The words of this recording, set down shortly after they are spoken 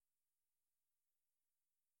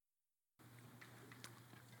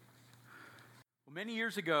Well, many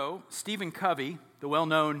years ago, Stephen Covey, the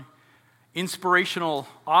well-known inspirational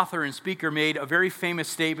author and speaker, made a very famous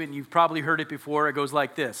statement. You've probably heard it before. It goes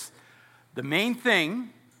like this: the main thing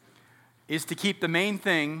is to keep the main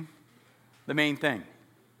thing the main thing.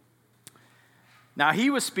 Now, he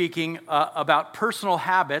was speaking about personal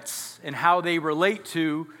habits and how they relate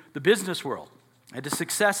to the business world and to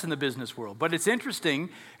success in the business world. But it's interesting,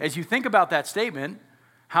 as you think about that statement,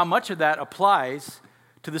 how much of that applies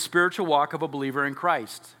to the spiritual walk of a believer in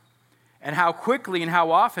Christ, and how quickly and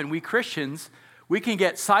how often we Christians, we can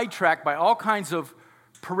get sidetracked by all kinds of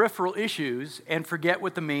peripheral issues and forget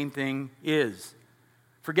what the main thing is.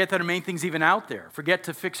 Forget that the main thing's even out there. Forget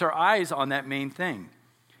to fix our eyes on that main thing.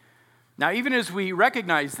 Now, even as we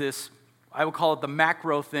recognize this, I will call it the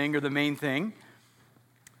macro thing or the main thing,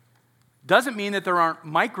 doesn't mean that there aren't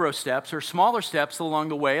micro steps or smaller steps along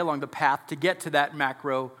the way, along the path to get to that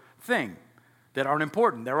macro thing that aren't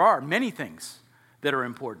important. There are many things that are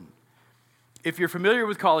important. If you're familiar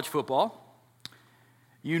with college football,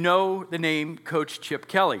 you know the name Coach Chip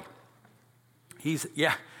Kelly. He's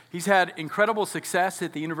had incredible success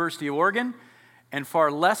at the University of Oregon and far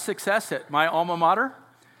less success at my alma mater,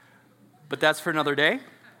 but that's for another day.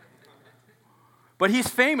 But he's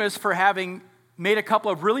famous for having made a couple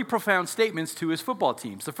of really profound statements to his football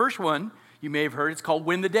teams. The first one, you may have heard, it's called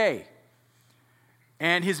Win the Day.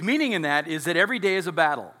 And his meaning in that is that every day is a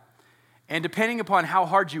battle. And depending upon how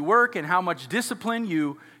hard you work and how much discipline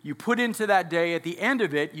you put into that day, at the end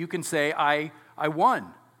of it, you can say, I won.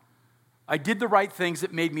 I did the right things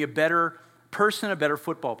that made me a better person, a better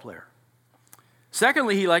football player.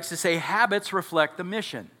 Secondly, he likes to say habits reflect the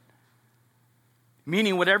mission.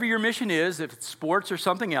 Meaning whatever your mission is, if it's sports or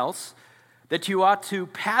something else, that you ought to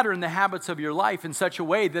pattern the habits of your life in such a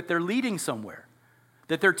way that they're leading somewhere,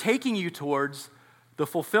 that they're taking you towards the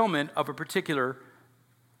fulfillment of a particular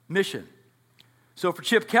mission. So for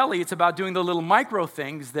Chip Kelly, it's about doing the little micro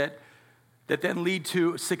things that then lead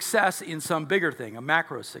to success in some bigger thing, a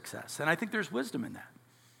macro success. And I think there's wisdom in that.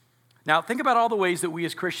 Now, think about all the ways that we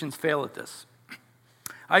as Christians fail at this.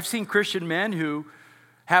 I've seen Christian men who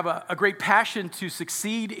have a great passion to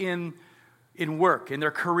succeed in work, in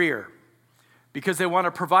their career, because they want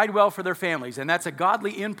to provide well for their families, and that's a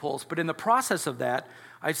godly impulse. But in the process of that,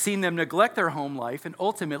 I've seen them neglect their home life and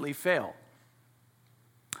ultimately fail.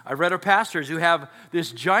 I've read of pastors who have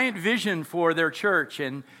this giant vision for their church,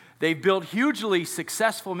 and they've built hugely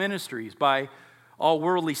successful ministries by all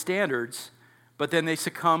worldly standards, but then they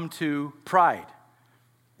succumb to pride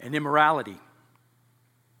and immorality.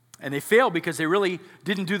 And they fail because they really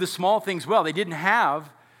didn't do the small things well. They didn't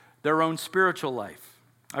have their own spiritual life.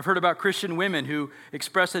 I've heard about Christian women who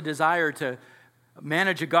express a desire to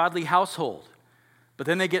manage a godly household, but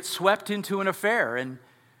then they get swept into an affair, and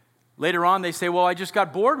later on they say, well, I just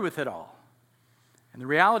got bored with it all. And the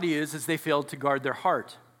reality is they failed to guard their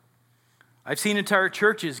heart. I've seen entire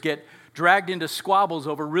churches get dragged into squabbles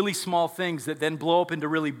over really small things that then blow up into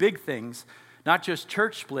really big things, not just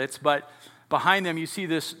church splits, but behind them you see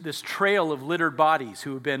this trail of littered bodies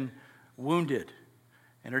who have been wounded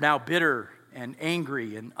and are now bitter and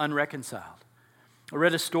angry and unreconciled. I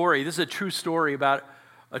read a story, this is a true story, about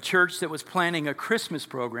a church that was planning a Christmas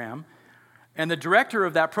program, and the director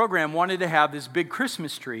of that program wanted to have this big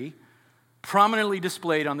Christmas tree prominently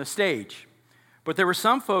displayed on the stage. But there were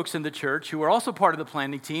some folks in the church who were also part of the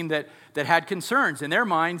planning team that had concerns. In their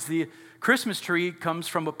minds, the Christmas tree comes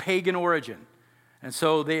from a pagan origin. And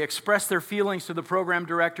so they expressed their feelings to the program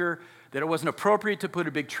director that it wasn't appropriate to put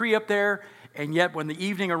a big tree up there, and yet when the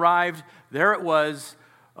evening arrived, there it was,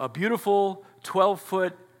 a beautiful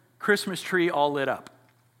 12-foot Christmas tree all lit up.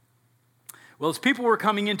 Well, as people were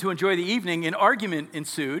coming in to enjoy the evening, an argument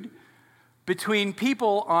ensued between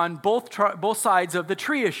people on both sides of the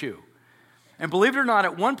tree issue. And believe it or not,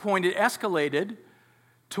 at one point it escalated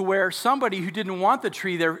to where somebody who didn't want the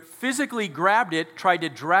tree there physically grabbed it, tried to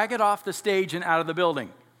drag it off the stage and out of the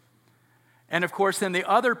building. And of course, then the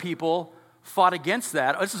other people fought against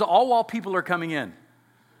that. This is all while people are coming in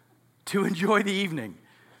to enjoy the evening.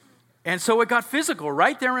 And so it got physical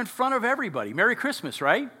right there in front of everybody. Merry Christmas,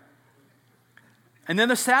 right? And then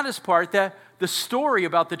the saddest part, that the story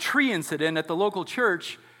about the tree incident at the local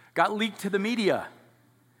church got leaked to the media,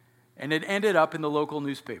 and it ended up in the local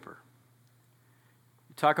newspaper.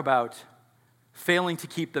 You talk about failing to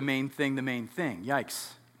keep the main thing the main thing.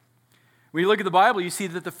 Yikes. When you look at the Bible, you see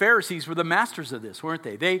that the Pharisees were the masters of this, weren't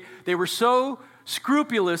they? They were so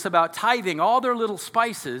scrupulous about tithing all their little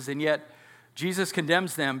spices, and yet Jesus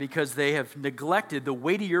condemns them because they have neglected the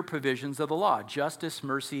weightier provisions of the law: justice,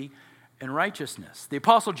 mercy, and righteousness. The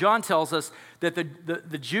Apostle John tells us that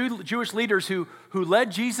the Jewish leaders who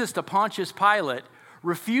led Jesus to Pontius Pilate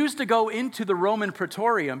refused to go into the Roman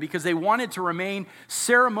Praetorium because they wanted to remain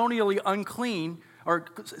ceremonially unclean or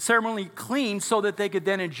ceremonially clean so that they could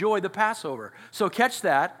then enjoy the Passover. So catch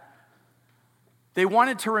that. They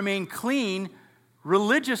wanted to remain clean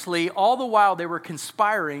religiously, all the while they were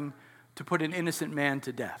conspiring to put an innocent man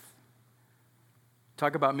to death.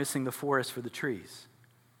 Talk about missing the forest for the trees.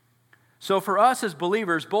 So for us as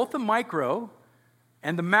believers, both the micro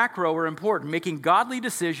and the macro are important, making godly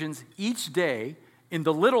decisions each day in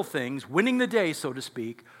the little things, winning the day, so to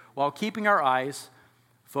speak, while keeping our eyes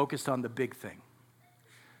focused on the big thing.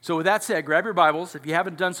 So with that said, grab your Bibles. If you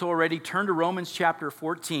haven't done so already, turn to Romans chapter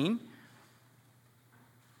 14.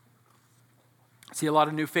 I see a lot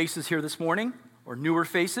of new faces here this morning, or newer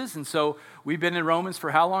faces, and so we've been in Romans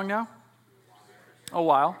for how long now? A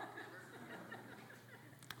while.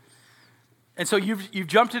 And so you've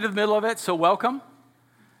jumped into the middle of it, so welcome.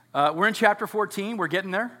 We're in chapter 14. We're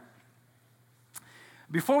getting there.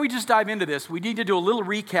 Before we just dive into this, we need to do a little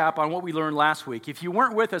recap on what we learned last week. If you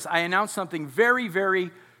weren't with us, I announced something very,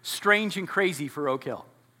 very strange and crazy for Oak Hill.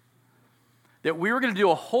 That we were going to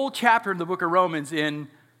do a whole chapter in the book of Romans in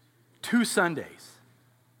 2 Sundays.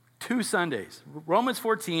 2 Sundays. Romans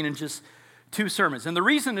 14 and just 2 sermons. And the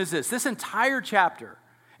reason is this entire chapter,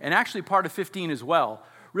 and actually part of 15 as well,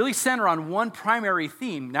 really center on one primary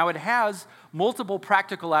theme. Now, it has multiple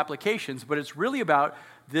practical applications, but it's really about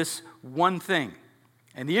this one thing.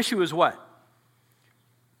 And the issue is what?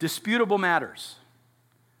 Disputable matters.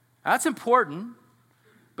 That's important,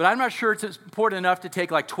 but I'm not sure it's important enough to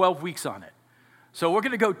take like 12 weeks on it. So we're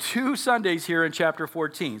going to go 2 Sundays here in chapter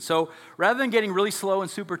 14. So rather than getting really slow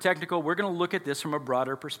and super technical, we're going to look at this from a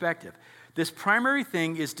broader perspective. This primary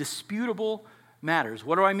thing is disputable matters.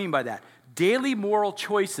 What do I mean by that? Daily moral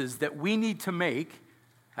choices that we need to make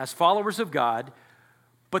as followers of God,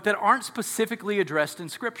 but that aren't specifically addressed in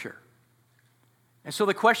Scripture. And so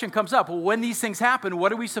the question comes up, well, when these things happen,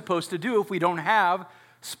 what are we supposed to do if we don't have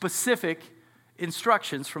specific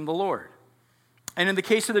instructions from the Lord? And in the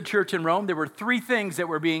case of the church in Rome, there were 3 things that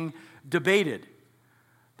were being debated.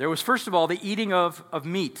 There was, first of all, the eating of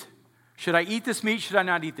meat. Should I eat this meat? Should I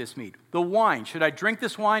not eat this meat? The wine. Should I drink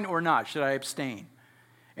this wine or not? Should I abstain?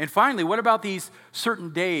 And finally, what about these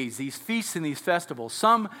certain days, these feasts and these festivals?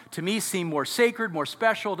 Some, to me, seem more sacred, more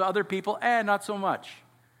special. To other people, not so much.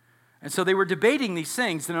 And so they were debating these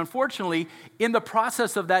things. And unfortunately, in the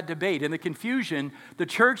process of that debate, in the confusion, the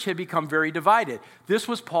church had become very divided. This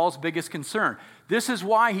was Paul's biggest concern. This is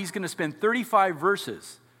why he's going to spend 35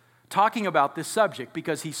 verses talking about this subject,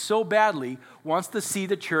 because he so badly wants to see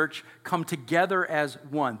the church come together as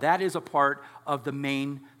one. That is a part of the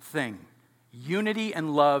main thing. Unity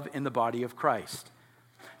and love in the body of Christ.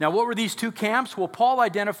 Now, what were these 2 camps? Well, Paul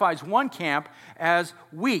identifies one camp as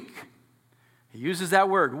weak. He uses that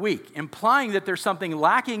word, weak, implying that there's something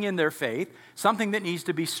lacking in their faith, something that needs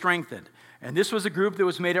to be strengthened. And this was a group that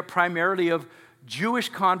was made up primarily of Jewish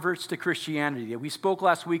converts to Christianity. We spoke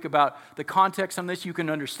last week about the context on this. You can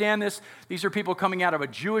understand this. These are people coming out of a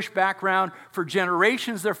Jewish background. For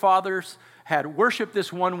generations, their fathers had worshiped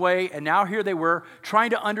this one way, and now here they were trying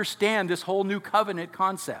to understand this whole new covenant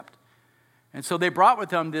concept. And so they brought with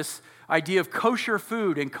them this idea of kosher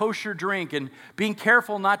food and kosher drink and being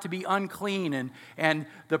careful not to be unclean and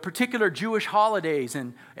the particular Jewish holidays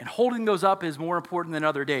and holding those up is more important than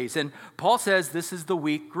other days. And Paul says this is the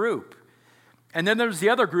weak group. And then there's the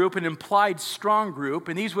other group, an implied strong group,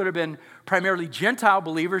 and these would have been primarily Gentile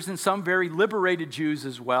believers and some very liberated Jews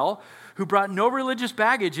as well, who brought no religious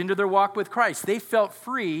baggage into their walk with Christ. They felt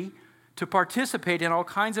free to participate in all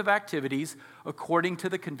kinds of activities according to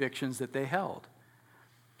the convictions that they held.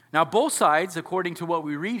 Now, both sides, according to what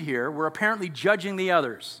we read here, were apparently judging the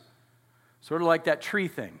others, sort of like that tree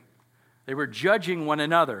thing. They were judging one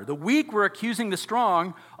another. The weak were accusing the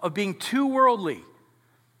strong of being too worldly.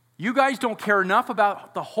 You guys don't care enough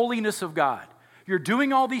about the holiness of God. You're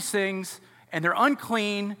doing all these things, and they're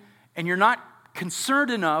unclean, and you're not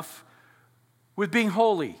concerned enough with being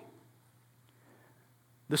holy.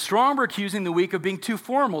 The strong were accusing the weak of being too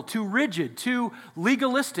formal, too rigid, too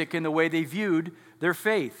legalistic in the way they viewed their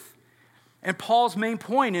faith. And Paul's main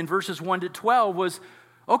point in verses 1 to 12 was,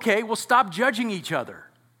 okay, well, stop judging each other.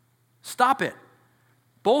 Stop it.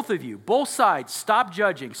 Both of you, both sides, stop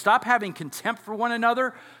judging. Stop having contempt for one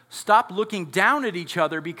another. Stop looking down at each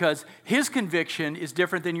other because his conviction is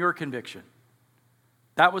different than your conviction.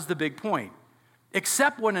 That was the big point.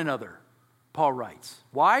 Accept one another, Paul writes.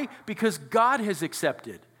 Why? Because God has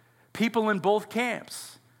accepted people in both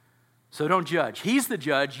camps. So don't judge. He's the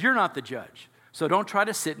judge. You're not the judge. So don't try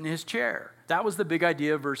to sit in his chair. That was the big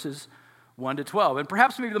idea of verses 1 to 12. And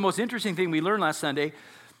perhaps maybe the most interesting thing we learned last Sunday,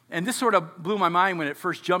 and this sort of blew my mind when it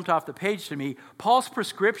first jumped off the page to me, Paul's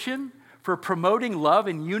prescription for promoting love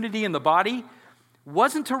and unity in the body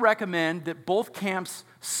wasn't to recommend that both camps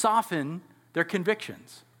soften their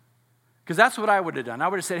convictions. Because that's what I would have done. I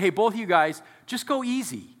would have said, hey, both of you guys, just go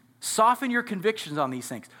easy. Soften your convictions on these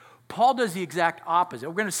things. Paul does the exact opposite.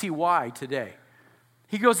 We're going to see why today.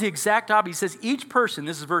 He goes the exact opposite. He says, each person,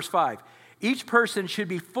 this is verse 5, each person should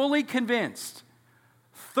be fully convinced,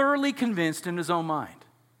 thoroughly convinced in his own mind.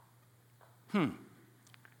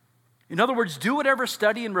 In other words, do whatever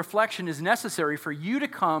study and reflection is necessary for you to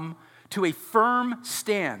come to a firm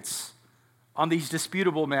stance on these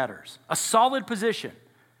disputable matters, a solid position,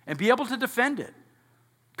 and be able to defend it.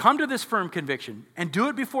 Come to this firm conviction and do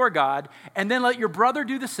it before God, and then let your brother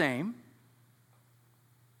do the same,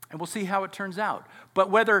 and we'll see how it turns out. But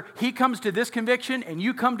whether he comes to this conviction and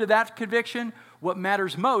you come to that conviction, what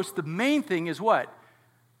matters most, the main thing is what?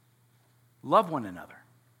 Love one another.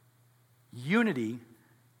 Unity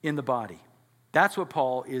in the body. That's what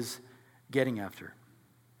Paul is getting after.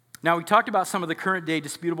 Now, we talked about some of the current day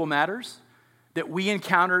disputable matters that we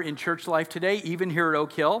encounter in church life today, even here at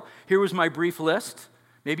Oak Hill. Here was my brief list.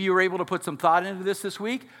 Maybe you were able to put some thought into this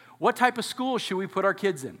week. What type of school should we put our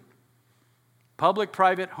kids in? Public,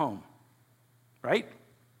 private, home, right?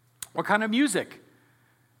 What kind of music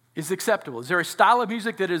is acceptable? Is there a style of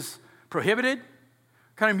music that is prohibited?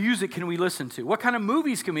 What kind of music can we listen to? What kind of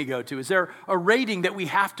movies can we go to? Is there a rating that we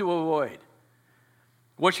have to avoid?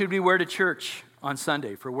 What should we wear to church on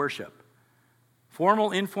Sunday for worship?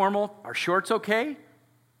 Formal, informal, are shorts okay?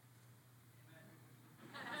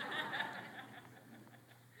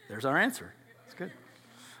 There's our answer. That's good.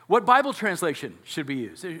 What Bible translation should we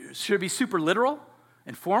use? Should it be super literal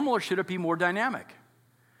and formal, or should it be more dynamic?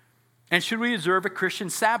 And should we observe a Christian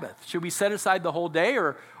Sabbath? Should we set aside the whole day,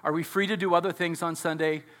 or are we free to do other things on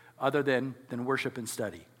Sunday other than worship and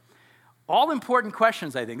study? All important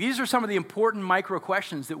questions, I think. These are some of the important micro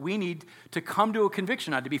questions that we need to come to a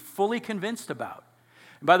conviction on, to be fully convinced about.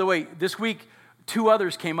 And by the way, this week, 2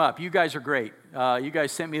 others came up. You guys are great. You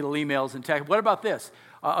guys sent me little emails and text. What about this?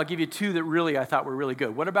 I'll give you 2 that really I thought were really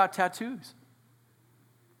good. What about tattoos?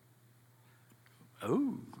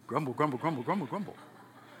 Oh, grumble, grumble, grumble, grumble, grumble.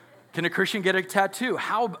 Can a Christian get a tattoo?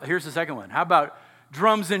 Here's the second one. How about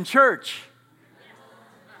drums in church?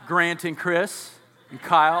 Grant and Chris and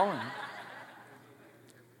Kyle.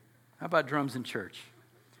 How about drums in church?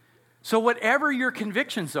 So whatever your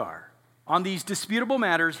convictions are on these disputable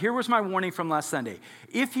matters, here was my warning from last Sunday.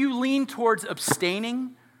 If you lean towards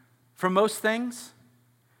abstaining from most things,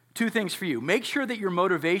 2 things for you. Make sure that your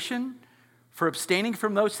motivation for abstaining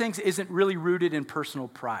from those things isn't really rooted in personal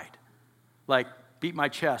pride. Like, beat my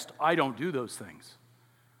chest, I don't do those things.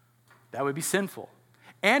 That would be sinful.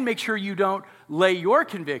 And make sure you don't lay your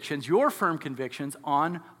convictions, your firm convictions,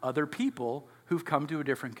 on other people who've come to a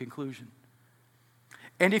different conclusion.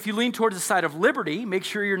 And if you lean towards the side of liberty, make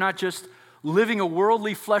sure you're not just living a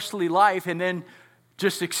worldly, fleshly life and then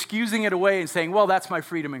just excusing it away and saying, well, that's my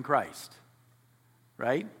freedom in Christ.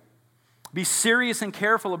 Right? Be serious and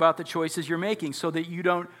careful about the choices you're making so that you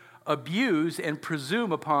don't abuse and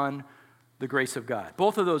presume upon the grace of God.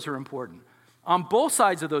 Both of those are important. On both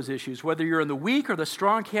sides of those issues, whether you're in the weak or the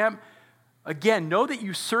strong camp, again, know that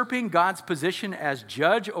usurping God's position as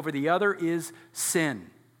judge over the other is sin.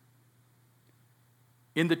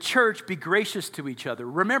 In the church, be gracious to each other.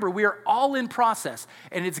 Remember, we are all in process,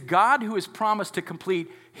 and it's God who has promised to complete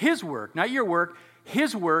His work, not your work,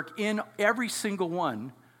 His work in every single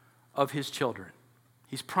one of His children.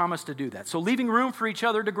 He's promised to do that. So leaving room for each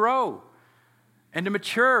other to grow and to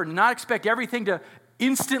mature, and not expect everything to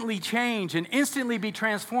instantly change and instantly be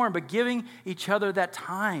transformed, but giving each other that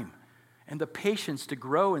time and the patience to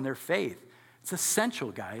grow in their faith. It's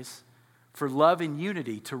essential, guys, for love and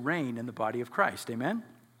unity to reign in the body of Christ. Amen?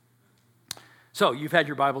 So you've had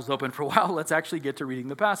your Bibles open for a while. Let's actually get to reading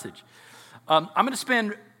the passage. I'm going to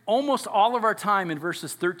spend almost all of our time in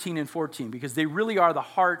verses 13 and 14 because they really are the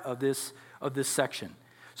heart of this section.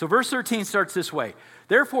 So verse 13 starts this way.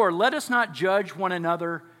 Therefore, let us not judge one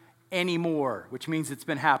another anymore, which means it's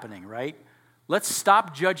been happening, right? Let's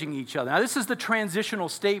stop judging each other. Now, this is the transitional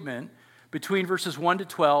statement between verses 1 to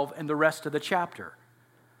 12 and the rest of the chapter.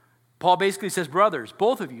 Paul basically says, brothers,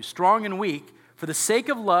 both of you, strong and weak, for the sake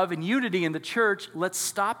of love and unity in the church, let's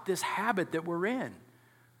stop this habit that we're in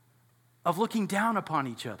of looking down upon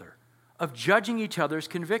each other, of judging each other's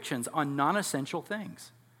convictions on non-essential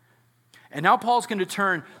things. And now Paul's going to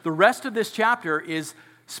turn, the rest of this chapter is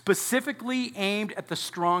specifically aimed at the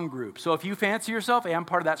strong group. So if you fancy yourself, hey, I'm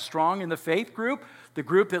part of that strong in the faith group, the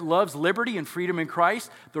group that loves liberty and freedom in Christ,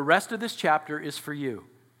 the rest of this chapter is for you.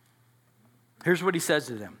 Here's what he says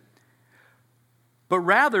to them. But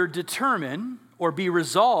rather determine or be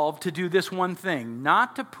resolved to do this one thing,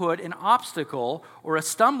 not to put an obstacle or a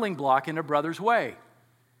stumbling block in a brother's way.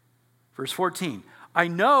 Verse 14, I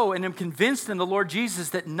know and am convinced in the Lord Jesus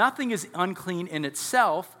that nothing is unclean in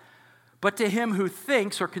itself, but to him who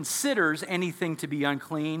thinks or considers anything to be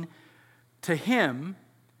unclean, to him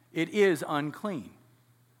it is unclean.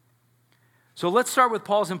 So let's start with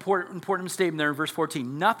Paul's important statement there in verse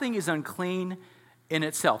 14. Nothing is unclean in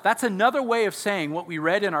itself. That's another way of saying what we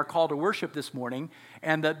read in our call to worship this morning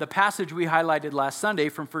and the passage we highlighted last Sunday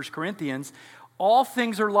from 1 Corinthians. All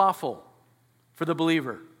things are lawful for the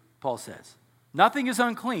believer, Paul says. Nothing is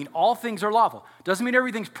unclean. All things are lawful. Doesn't mean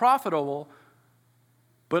everything's profitable,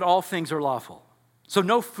 but all things are lawful. So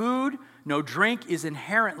no food, no drink is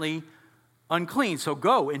inherently unclean. So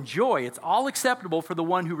go, enjoy. It's all acceptable for the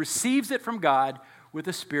one who receives it from God with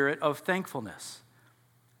a spirit of thankfulness.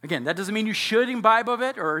 Again, that doesn't mean you should imbibe of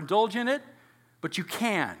it or indulge in it, but you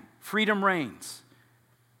can. Freedom reigns.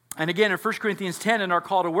 And again, in 1 Corinthians 10, in our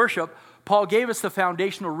call to worship, Paul gave us the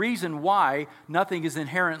foundational reason why nothing is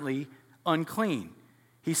inherently unclean.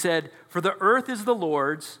 He said, for the earth is the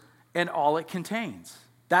Lord's and all it contains.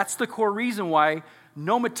 That's the core reason why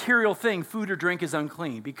no material thing, food or drink, is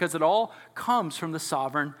unclean, because it all comes from the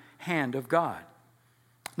sovereign hand of God.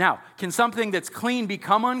 Now, can something that's clean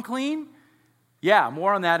become unclean? Yeah,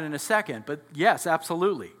 more on that in a second, but yes,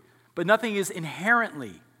 absolutely. But nothing is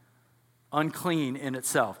inherently unclean in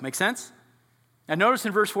itself. Make sense? And notice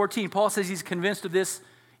in verse 14, Paul says he's convinced of this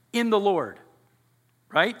in the Lord,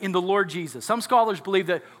 right? In the Lord Jesus. Some scholars believe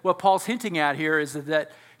that what Paul's hinting at here is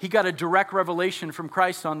that he got a direct revelation from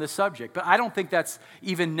Christ on this subject. But I don't think that's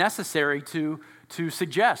even necessary to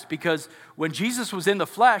suggest, because when Jesus was in the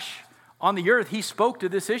flesh on the earth, he spoke to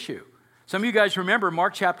this issue. Some of you guys remember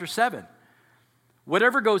Mark chapter 7.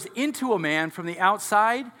 Whatever goes into a man from the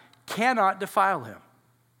outside cannot defile him.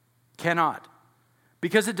 Cannot.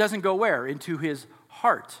 Because it doesn't go where? Into his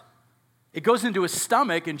heart. It goes into his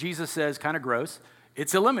stomach, and Jesus says, kind of gross,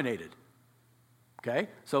 it's eliminated. Okay?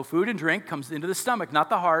 So food and drink comes into the stomach,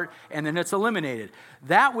 not the heart, and then it's eliminated.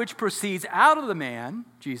 That which proceeds out of the man,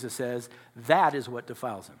 Jesus says, that is what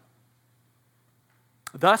defiles him.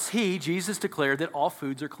 Thus he, Jesus, declared that all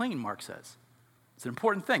foods are clean, Mark says. It's an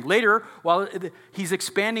important thing. Later, while he's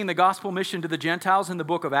expanding the gospel mission to the Gentiles in the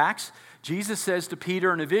book of Acts, Jesus says to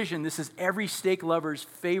Peter in a vision, this is every steak lover's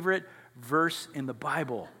favorite verse in the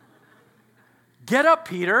Bible. Get up,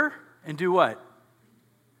 Peter, and do what?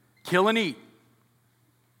 Kill and eat.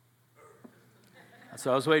 That's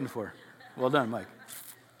what I was waiting for. Well done, Mike.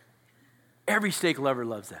 Every steak lover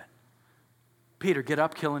loves that. Peter, get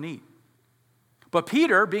up, kill and eat. But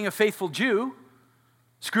Peter, being a faithful Jew,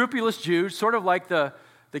 scrupulous Jew, sort of like the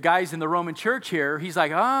guys in the Roman church here, he's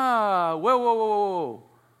like, whoa.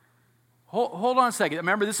 Hold on a second.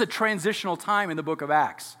 Remember, this is a transitional time in the book of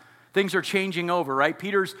Acts. Things are changing over, right?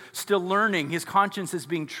 Peter's still learning. His conscience is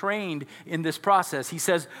being trained in this process. He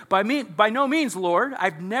says, by no means, Lord,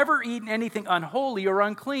 I've never eaten anything unholy or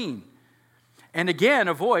unclean. And again,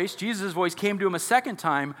 Jesus' voice came to him a second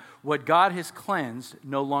time, what God has cleansed,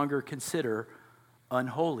 no longer consider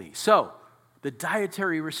unholy. So, the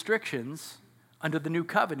dietary restrictions under the new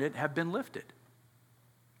covenant have been lifted.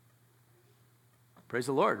 Praise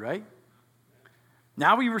the Lord, right?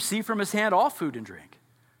 Now we receive from his hand all food and drink.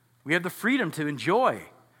 We have the freedom to enjoy.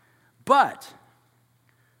 But,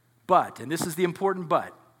 and this is the important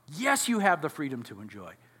but, yes, you have the freedom to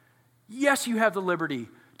enjoy. Yes, you have the liberty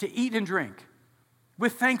to eat and drink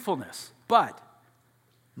with thankfulness. But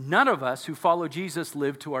none of us who follow Jesus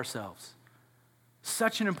live to ourselves.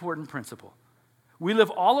 Such an important principle. We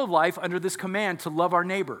live all of life under this command to love our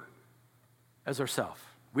neighbor as ourselves.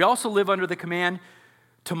 We also live under the command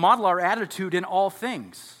to model our attitude in all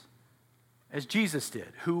things, as Jesus did.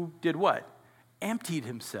 Who did what? Emptied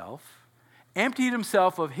himself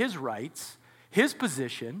of his rights, his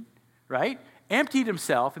position, right? Emptied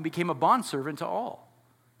himself and became a bondservant to all.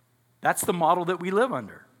 That's the model that we live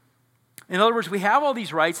under. In other words, we have all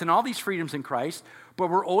these rights and all these freedoms in Christ,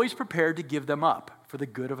 but we're always prepared to give them up for the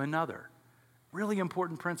good of another. Really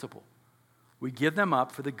important principle. We give them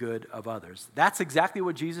up for the good of others. That's exactly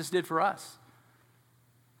what Jesus did for us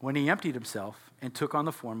when he emptied himself and took on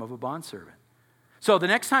the form of a bondservant. So the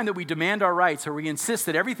next time that we demand our rights or we insist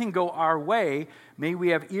that everything go our way, may we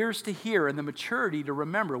have ears to hear and the maturity to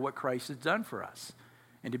remember what Christ has done for us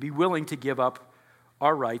and to be willing to give up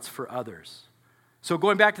our rights for others. So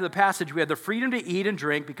going back to the passage, we have the freedom to eat and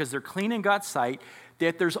drink because they're clean in God's sight,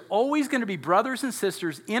 that there's always going to be brothers and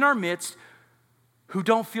sisters in our midst who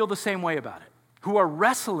don't feel the same way about it, who are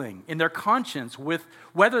wrestling in their conscience with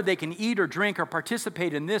whether they can eat or drink or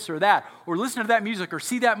participate in this or that, or listen to that music or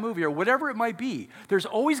see that movie or whatever it might be. There's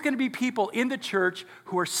always going to be people in the church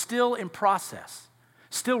who are still in process,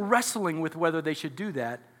 still wrestling with whether they should do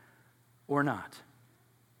that or not.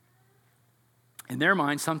 In their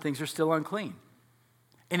mind, some things are still unclean.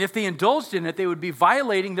 And if they indulged in it, they would be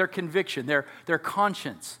violating their conviction, their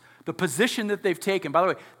conscience, the position that they've taken. By the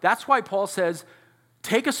way, that's why Paul says,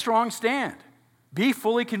 take a strong stand. Be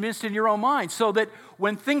fully convinced in your own mind so that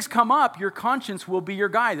when things come up, your conscience will be your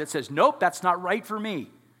guide that says, nope, that's not right for me.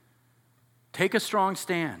 Take a strong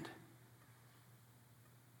stand.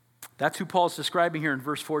 That's who Paul's describing here in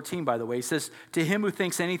verse 14, by the way. He says, to him who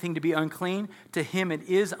thinks anything to be unclean, to him it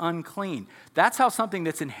is unclean. That's how something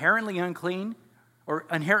that's inherently unclean or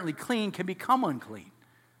inherently clean can become unclean.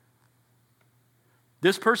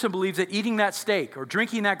 This person believes that eating that steak or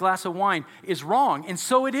drinking that glass of wine is wrong, and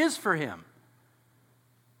so it is for him.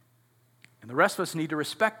 And the rest of us need to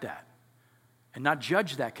respect that and not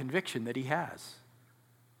judge that conviction that he has.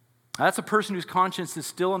 That's a person whose conscience is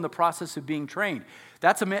still in the process of being trained.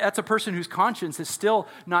 That's a person whose conscience is still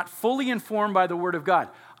not fully informed by the Word of God.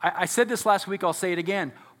 I said this last week, I'll say it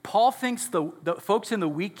again. Paul thinks the folks in the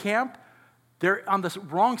weak camp, they're on the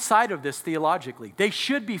wrong side of this theologically. They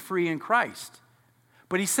should be free in Christ.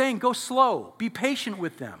 But he's saying, go slow, be patient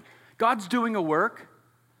with them. God's doing a work,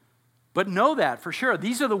 but know that for sure.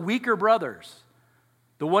 These are the weaker brothers,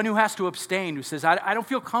 the one who has to abstain, who says, I don't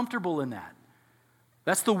feel comfortable in that.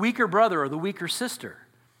 That's the weaker brother or the weaker sister.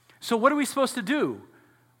 So what are we supposed to do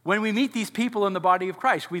when we meet these people in the body of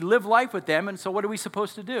Christ? We live life with them, and so what are we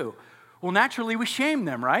supposed to do? Well, naturally, we shame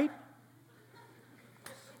them, right?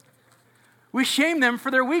 We shame them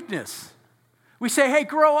for their weakness. We say, hey,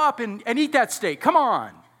 grow up and eat that steak. Come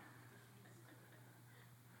on.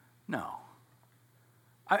 No.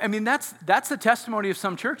 I mean, that's the testimony of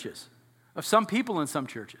some churches, of some people in some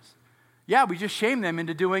churches. Yeah, we just shame them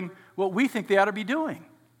into doing what we think they ought to be doing.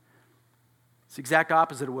 It's the exact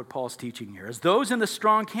opposite of what Paul's teaching here. As those in the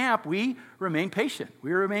strong camp, we remain patient.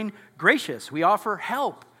 We remain gracious. We offer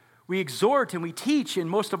help. We exhort and we teach, and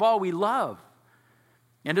most of all, we love.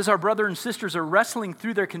 And as our brothers and sisters are wrestling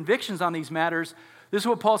through their convictions on these matters, this is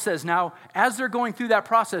what Paul says. Now, as they're going through that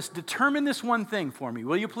process, determine this one thing for me,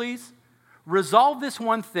 will you please? Resolve this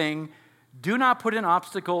one thing. Do not put an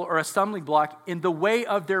obstacle or a stumbling block in the way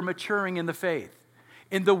of their maturing in the faith,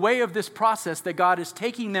 in the way of this process that God is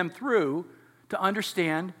taking them through to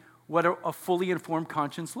understand what a fully informed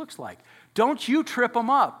conscience looks like. Don't you trip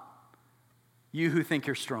them up, you who think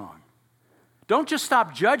you're strong. Don't just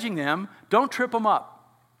stop judging them. Don't trip them up.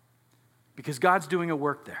 Because God's doing a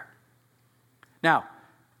work there. Now,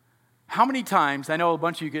 how many times, I know a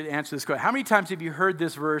bunch of you could answer this question, how many times have you heard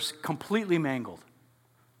this verse completely mangled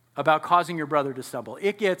about causing your brother to stumble?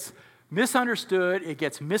 It gets misunderstood, it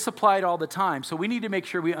gets misapplied all the time, so we need to make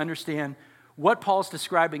sure we understand what Paul's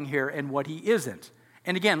describing here and what he isn't.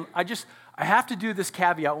 And again, I have to do this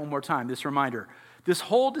caveat one more time, this reminder. This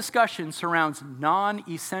whole discussion surrounds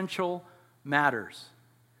non-essential matters.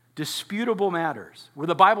 Disputable matters, where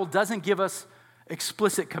the Bible doesn't give us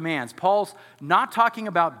explicit commands. Paul's not talking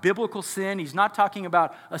about biblical sin. He's not talking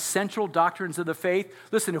about essential doctrines of the faith.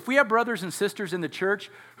 Listen, if we have brothers and sisters in the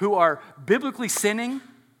church who are biblically sinning,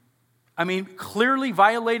 clearly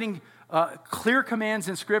violating clear commands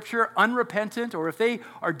in Scripture, unrepentant, or if they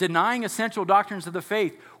are denying essential doctrines of the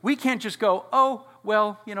faith, we can't just go, oh,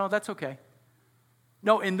 well, that's okay.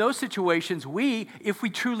 No, in those situations, if we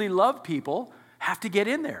truly love people, have to get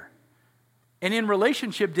in there. And in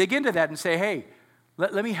relationship, dig into that and say, hey,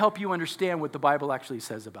 let me help you understand what the Bible actually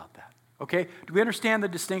says about that. Okay? Do we understand the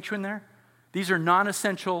distinction there? These are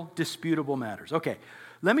non-essential, disputable matters. Okay,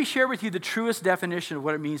 let me share with you the truest definition of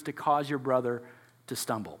what it means to cause your brother to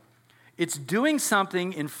stumble. It's doing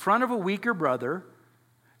something in front of a weaker brother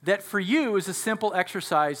that for you is a simple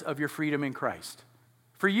exercise of your freedom in Christ.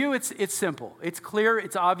 For you, it's simple. It's clear,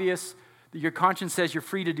 it's obvious that your conscience says you're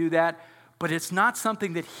free to do that. But it's not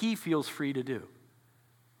something that he feels free to do.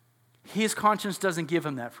 His conscience doesn't give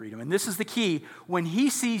him that freedom. And this is the key. When he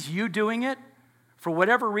sees you doing it, for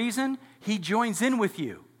whatever reason, he joins in with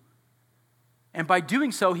you. And by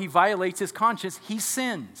doing so, he violates his conscience. He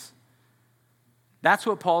sins. That's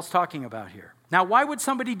what Paul's talking about here. Now, why would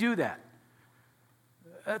somebody do that?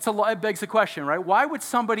 It begs the question, right? Why would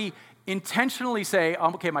somebody intentionally say,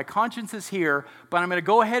 okay, my conscience is here, but I'm going to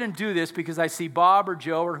go ahead and do this because I see Bob or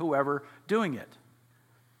Joe or whoever doing it?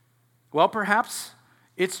 Well, perhaps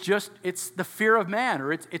It's the fear of man,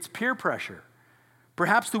 or it's peer pressure.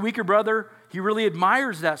 Perhaps the weaker brother, he really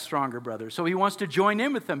admires that stronger brother, so he wants to join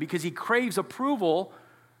in with them because he craves approval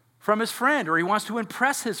from his friend, or he wants to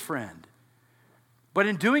impress his friend. But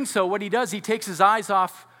in doing so, what he does, he takes his eyes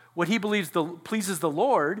off what he believes pleases the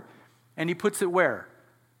Lord, and he puts it where?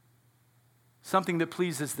 Something that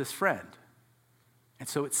pleases this friend. And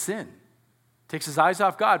so it's sin. Takes his eyes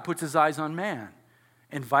off God, puts his eyes on man,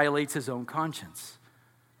 and violates his own conscience.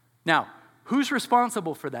 Now, who's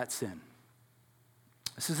responsible for that sin?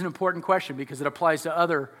 This is an important question because it applies to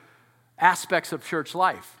other aspects of church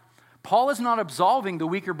life. Paul is not absolving the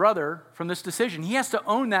weaker brother from this decision. He has to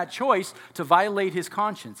own that choice to violate his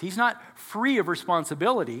conscience. He's not free of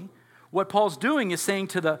responsibility. What Paul's doing is saying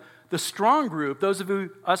to the strong group, those of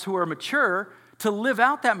us who are mature, to live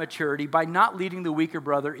out that maturity by not leading the weaker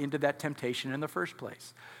brother into that temptation in the first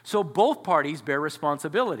place. So both parties bear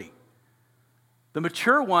responsibility. The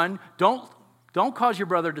mature one, don't cause your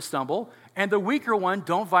brother to stumble, and the weaker one,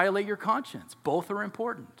 don't violate your conscience. Both are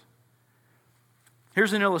important.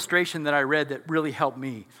 Here's an illustration that I read that really helped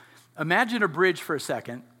me. Imagine a bridge for a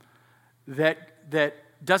second that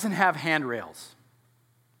doesn't have handrails.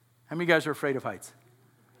 How many of you guys are afraid of heights?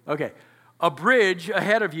 Okay. A bridge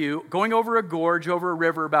ahead of you, going over a gorge, over a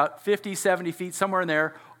river, about 50, 70 feet, somewhere in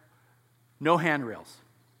there, no handrails.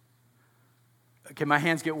 Okay, my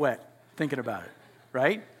hands get wet thinking about it,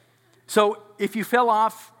 right? So if you fell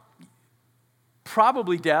off,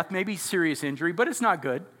 probably death, maybe serious injury, but it's not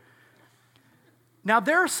good. Now,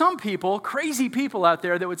 there are some people, crazy people out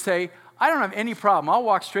there that would say, I don't have any problem. I'll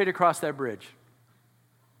walk straight across that bridge.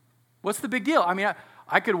 What's the big deal? I mean,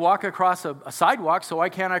 I could walk across a sidewalk, so why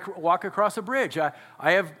can't I walk across a bridge?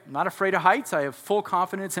 I'm not afraid of heights. I have full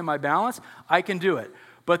confidence in my balance. I can do it.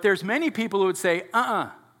 But there's many people who would say,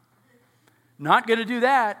 not going to do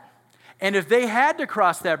that. And if they had to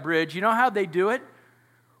cross that bridge, you know how they do it?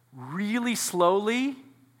 Really slowly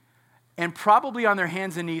and probably on their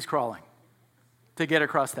hands and knees crawling to get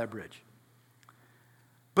across that bridge.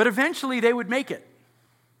 But eventually they would make it.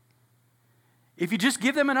 If you just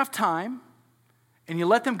give them enough time and you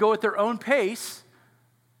let them go at their own pace,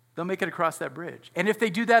 they'll make it across that bridge. And if they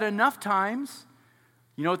do that enough times,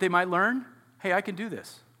 you know what they might learn? Hey, I can do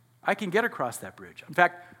this. I can get across that bridge. In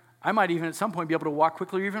fact, I might even at some point be able to walk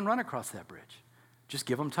quickly or even run across that bridge. Just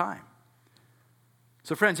give them time.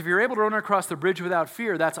 So friends, if you're able to run across the bridge without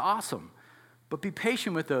fear, that's awesome. But be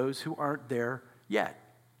patient with those who aren't there yet.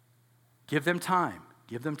 Give them time.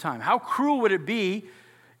 Give them time. How cruel would it be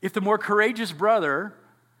if the more courageous brother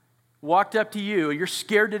walked up to you, and you're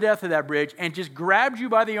scared to death of that bridge, and just grabbed you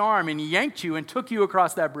by the arm and yanked you and took you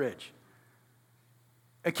across that bridge?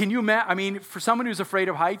 Can you imagine? I mean, for someone who's afraid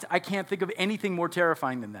of heights, I can't think of anything more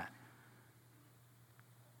terrifying than that.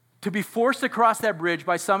 To be forced across that bridge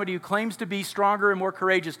by somebody who claims to be stronger and more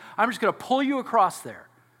courageous, I'm just going to pull you across there.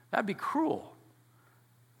 That'd be cruel.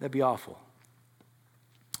 That'd be awful.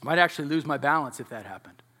 I might actually lose my balance if that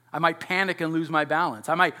happened. I might panic and lose my balance.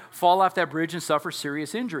 I might fall off that bridge and suffer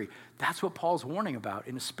serious injury. That's what Paul's warning about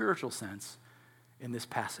in a spiritual sense in this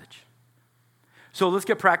passage. So let's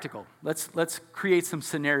get practical. Let's create some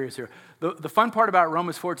scenarios here. The fun part about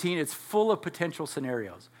Romans 14, it's full of potential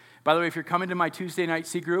scenarios. By the way, if you're coming to my Tuesday night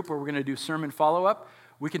C group where we're going to do sermon follow-up,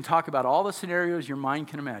 we can talk about all the scenarios your mind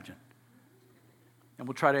can imagine. And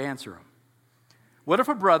we'll try to answer them. What if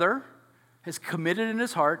a brother has committed in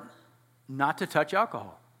his heart not to touch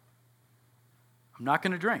alcohol? I'm not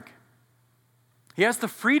going to drink. He has the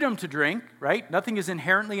freedom to drink, right? Nothing is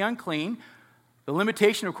inherently unclean. The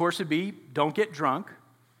limitation, of course, would be don't get drunk.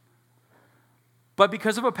 But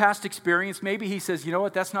because of a past experience, maybe he says, you know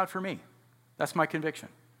what, that's not for me. That's my conviction.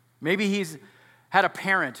 Maybe he's had a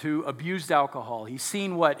parent who abused alcohol. He's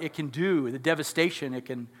seen what it can do, the devastation it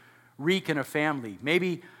can wreak in a family.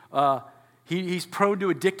 Maybe he's prone to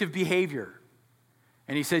addictive behavior.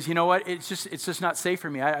 And he says, you know what, it's just not safe for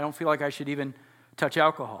me. I don't feel like I should even touch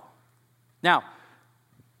alcohol. Now,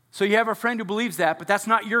 so you have a friend who believes that, but that's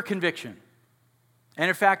not your conviction. And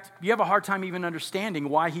in fact, you have a hard time even understanding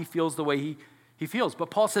why he feels the way he feels.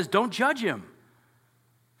 But Paul says, don't judge him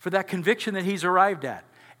for that conviction that he's arrived at.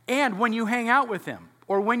 And when you hang out with him,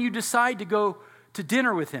 or when you decide to go to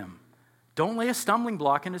dinner with him, don't lay a stumbling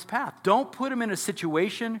block in his path. Don't put him in a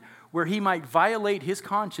situation where he might violate his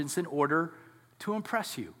conscience in order to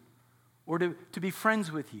impress you, or to be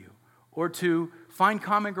friends with you, or to find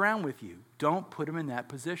common ground with you. Don't put him in that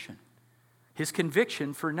position. His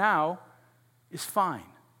conviction for now is fine.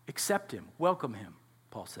 Accept him. Welcome him,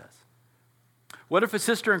 Paul says. What if a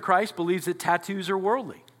sister in Christ believes that tattoos are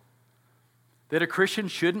worldly? That a Christian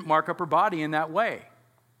shouldn't mark up her body in that way?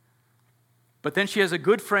 But then she has a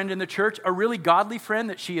good friend in the church, a really godly friend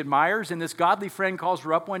that she admires, and this godly friend calls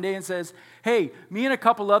her up one day and says, hey, me and a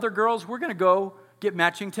couple other girls, we're going to go get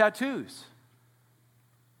matching tattoos.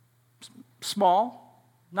 Small,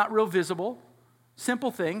 not real visible,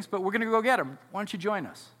 simple things, but we're going to go get them. Why don't you join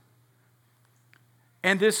us?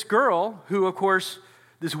 And this girl, who, of course,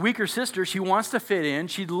 this weaker sister, she wants to fit in.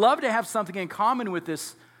 She'd love to have something in common with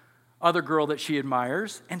this other girl that she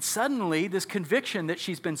admires. And suddenly, this conviction that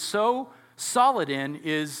she's been so solid in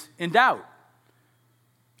is in doubt.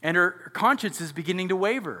 And her conscience is beginning to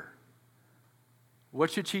waver. What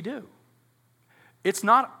should she do? It's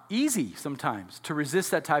not easy sometimes to resist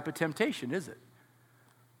that type of temptation, is it?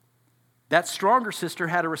 That stronger sister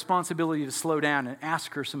had a responsibility to slow down and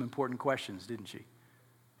ask her some important questions, didn't she?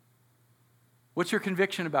 What's your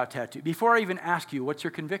conviction about tattoo? Before I even ask you, what's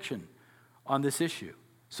your conviction on this issue?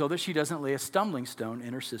 So that she doesn't lay a stumbling stone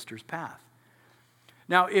in her sister's path.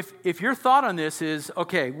 Now, if your thought on this is,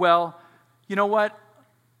 okay, well, you know what?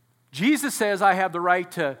 Jesus says I have the right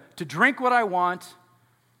to drink what I want.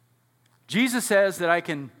 Jesus says that I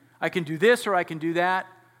can do this or I can do that.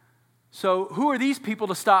 So who are these people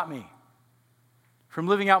to stop me from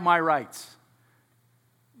living out my rights?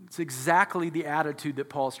 It's exactly the attitude that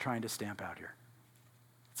Paul's trying to stamp out here.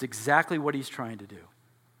 It's exactly what he's trying to do.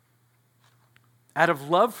 Out of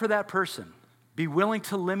love for that person, be willing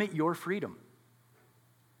to limit your freedom.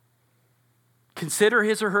 Consider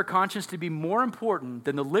his or her conscience to be more important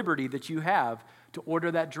than the liberty that you have to order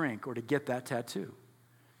that drink or to get that tattoo.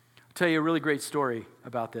 I'll tell you a really great story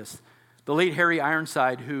about this. The late Harry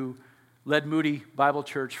Ironside, who led Moody Bible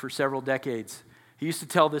Church for several decades, he used to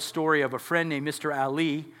tell this story of a friend named Mr.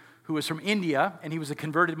 Ali, who was from India, and he was a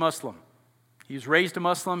converted Muslim. He was raised a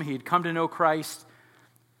Muslim. He had come to know Christ.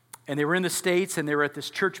 And they were in the States, and they were at this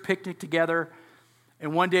church picnic together.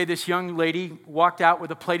 And one day, this young lady walked out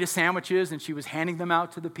with a plate of sandwiches, and she was handing them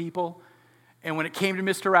out to the people. And when it came to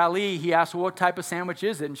Mr. Ali, he asked, well, what type of sandwich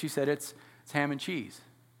is it? And she said, it's ham and cheese.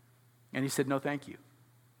 And he said, no, thank you.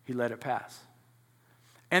 He let it pass.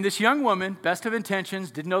 And this young woman, best of intentions,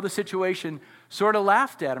 didn't know the situation, sort of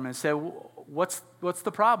laughed at him and said, what's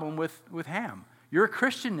the problem with ham? You're a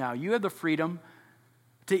Christian now. You have the freedom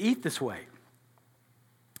to eat this way.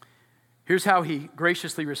 Here's how he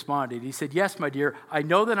graciously responded. He said, yes, my dear, I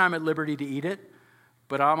know that I'm at liberty to eat it,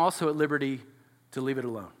 but I'm also at liberty to leave it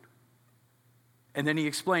alone. And then he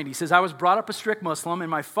explained, he says, I was brought up a strict Muslim,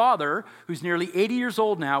 and my father, who's nearly 80 years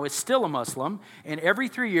old now, is still a Muslim, and every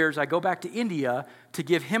 3 years I go back to India to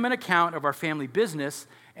give him an account of our family business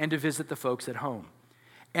and to visit the folks at home.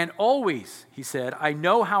 And always, he said, I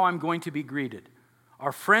know how I'm going to be greeted.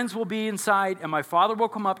 Our friends will be inside, and my father will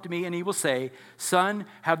come up to me, and he will say, son,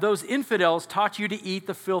 have those infidels taught you to eat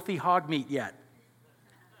the filthy hog meat yet?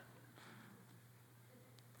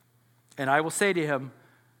 And I will say to him,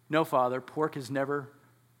 no, Father, pork has never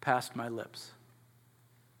passed my lips.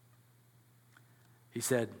 He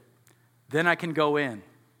said, then I can go in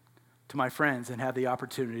to my friends and have the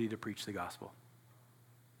opportunity to preach the gospel.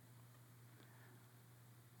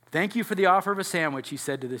 Thank you for the offer of a sandwich, he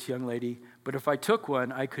said to this young lady, but if I took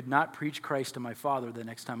one, I could not preach Christ to my father the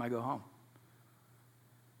next time I go home.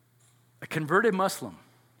 A converted Muslim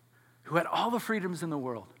who had all the freedoms in the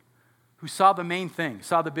world, who saw the main thing,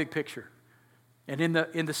 saw the big picture, and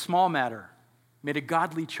in the small matter, made a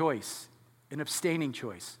godly choice, an abstaining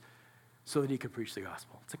choice, so that he could preach the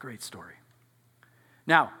gospel. It's a great story.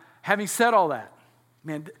 Now, having said all that,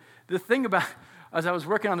 man, the thing about, as I was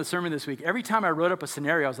working on the sermon this week, every time I wrote up a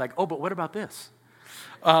scenario, I was like, oh, but what about this?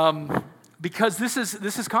 Because this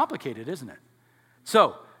is complicated, isn't it?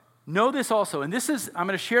 So, know this also, and I'm going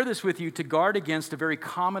to share this with you to guard against a very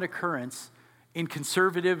common occurrence in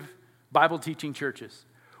conservative Bible teaching churches,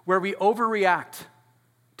 where we overreact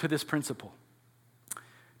to this principle.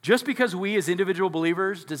 Just because we as individual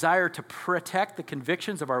believers desire to protect the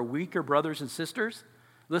convictions of our weaker brothers and sisters,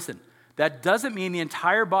 listen, that doesn't mean the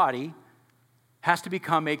entire body has to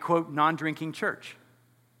become a, quote, non-drinking church.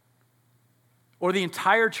 Or the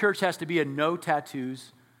entire church has to be a no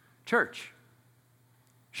tattoos church.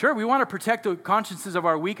 Sure, we want to protect the consciences of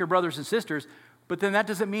our weaker brothers and sisters, but then that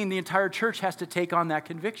doesn't mean the entire church has to take on that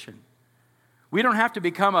conviction. We don't have to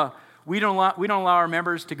become we don't allow our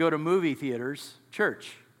members to go to movie theaters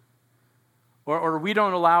church. Or we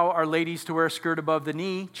don't allow our ladies to wear a skirt above the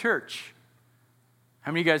knee church.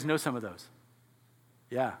 How many of you guys know some of those?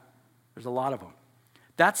 Yeah, there's a lot of them.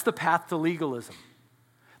 That's the path to legalism.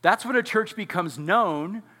 That's when a church becomes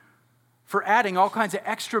known for adding all kinds of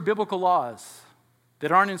extra biblical laws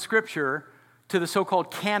that aren't in Scripture to the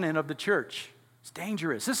so-called canon of the church. It's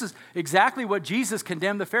dangerous. This is exactly what Jesus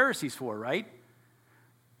condemned the Pharisees for, right?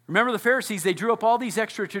 Remember the Pharisees, they drew up all these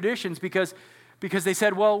extra traditions because they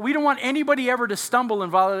said, well, we don't want anybody ever to stumble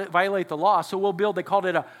and violate the law, so we'll build, they called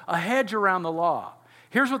it a hedge around the law.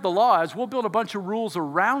 Here's what the law is. We'll build a bunch of rules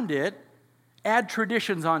around it, add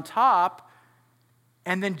traditions on top,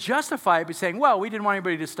 and then justify it by saying, well, we didn't want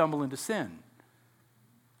anybody to stumble into sin.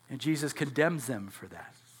 And Jesus condemns them for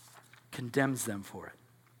that, condemns them for it.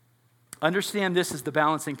 Understand this is the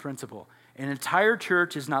balancing principle. An entire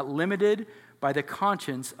church is not limited by the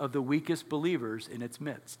conscience of the weakest believers in its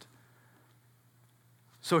midst.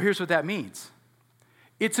 So here's what that means.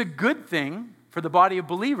 It's a good thing for the body of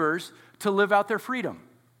believers to live out their freedom.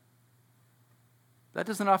 That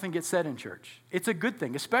doesn't often get said in church. It's a good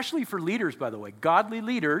thing, especially for leaders, by the way, godly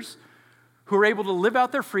leaders who are able to live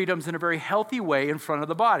out their freedoms in a very healthy way in front of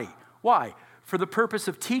the body. Why? For the purpose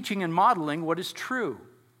of teaching and modeling what is true.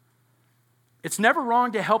 It's never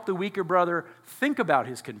wrong to help the weaker brother think about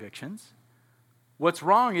his convictions. What's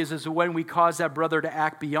wrong is when we cause that brother to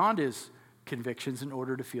act beyond his convictions in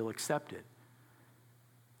order to feel accepted.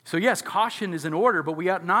 So yes, caution is in order, but we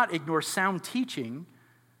ought not ignore sound teaching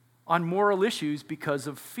on moral issues because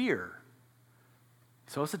of fear.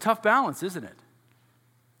 So it's a tough balance, isn't it?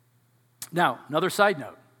 Now, another side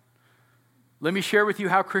note. Let me share with you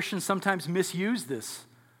how Christians sometimes misuse this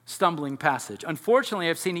stumbling passage.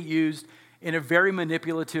 Unfortunately, I've seen it used in a very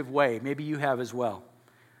manipulative way. Maybe you have as well.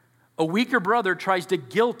 A weaker brother tries to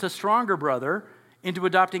guilt a stronger brother into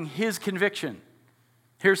adopting his conviction.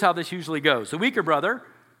 Here's how this usually goes. The weaker brother,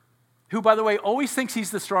 who, by the way, always thinks he's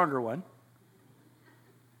the stronger one,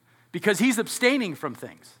 because he's abstaining from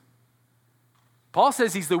things. Paul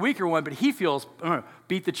says he's the weaker one, but he feels,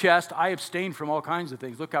 beat the chest, I abstain from all kinds of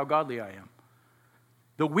things. Look how godly I am.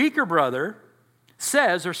 The weaker brother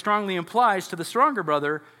says or strongly implies to the stronger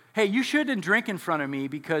brother, hey, you shouldn't drink in front of me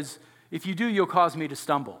because if you do, you'll cause me to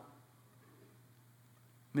stumble.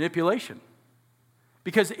 Manipulation.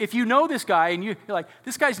 Because if you know this guy and you're like,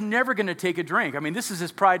 this guy's never going to take a drink. I mean, this is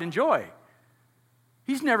his pride and joy.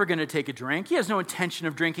 He's never going to take a drink. He has no intention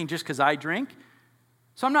of drinking just because I drink.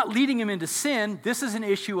 So I'm not leading him into sin. This is an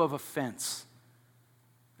issue of offense.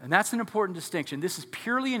 And that's an important distinction. This is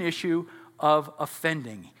purely an issue of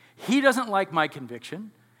offending. He doesn't like my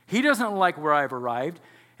conviction. He doesn't like where I've arrived.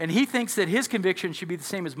 And he thinks that his conviction should be the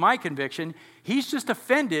same as my conviction. He's just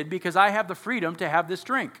offended because I have the freedom to have this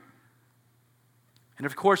drink. And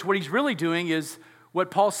of course, what he's really doing is what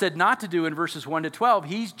Paul said not to do in verses 1 to 12.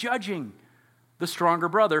 He's judging the stronger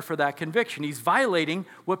brother for that conviction. He's violating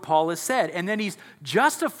what Paul has said. And then he's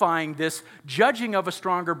justifying this judging of a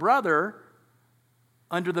stronger brother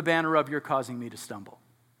under the banner of you're causing me to stumble.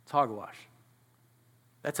 It's hogwash.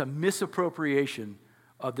 That's a misappropriation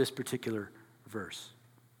of this particular verse.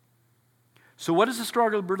 So what does a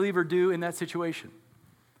stronger believer do in that situation?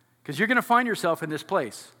 Because you're going to find yourself in this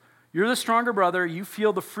place. You're the stronger brother. You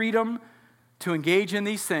feel the freedom to engage in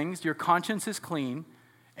these things. Your conscience is clean.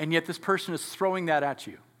 And yet this person is throwing that at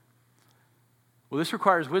you. Well, this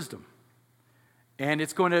requires wisdom. And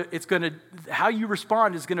it's going to, how you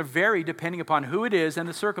respond is going to vary depending upon who it is and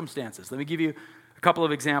the circumstances. Let me give you a couple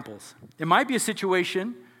of examples. It might be a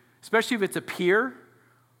situation, especially if it's a peer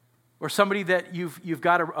or somebody that you've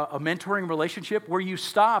got a mentoring relationship, where you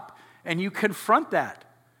stop and you confront that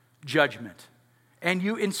judgment. And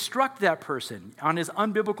you instruct that person on his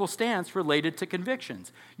unbiblical stance related to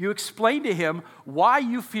convictions. You explain to him why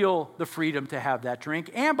you feel the freedom to have that drink.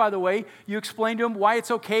 And by the way, you explain to him why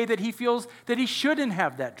it's okay that he feels that he shouldn't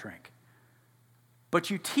have that drink. But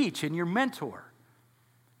you teach and you mentor.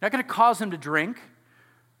 Not going to cause him to drink,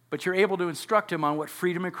 but you're able to instruct him on what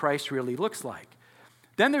freedom in Christ really looks like.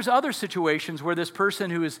 Then there's other situations where this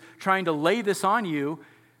person who is trying to lay this on you,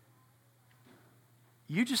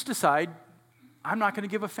 you just decide, I'm not going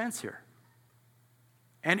to give offense here.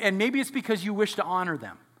 And maybe it's because you wish to honor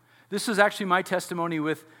them. This is actually my testimony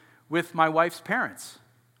with my wife's parents,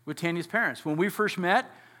 with Tanya's parents. When we first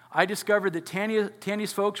met, I discovered that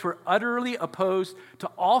Tanya's folks were utterly opposed to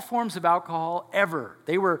all forms of alcohol ever.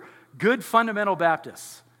 They were good fundamental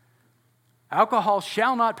Baptists. Alcohol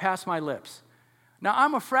shall not pass my lips. Now,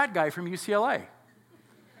 I'm a frat guy from UCLA.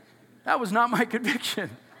 That was not my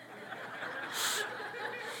conviction.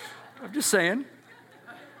 I'm just saying.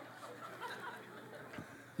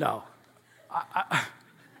 No.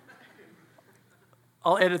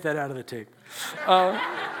 I'll edit that out of the tape.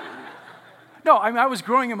 No, I was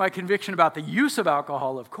growing in my conviction about the use of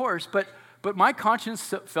alcohol, of course, but my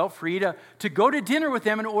conscience felt free to go to dinner with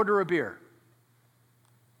them and order a beer.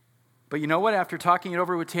 But you know what? After talking it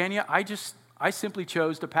over with Tanya, I simply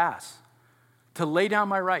chose to pass, to lay down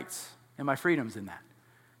my rights and my freedoms in that,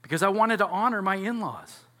 because I wanted to honor my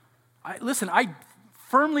in-laws. I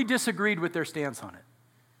firmly disagreed with their stance on it.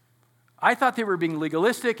 I thought they were being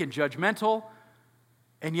legalistic and judgmental,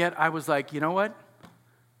 and yet I was like, you know what?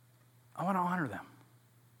 I want to honor them.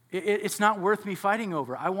 It's not worth me fighting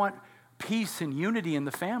over. I want peace and unity in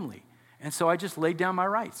the family. And so I just laid down my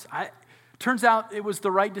rights. Turns out it was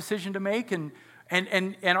the right decision to make, and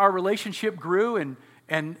our relationship grew, and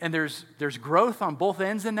there's growth on both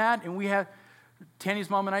ends in that, and we have, Tanya's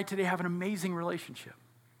mom and I today have an amazing relationship.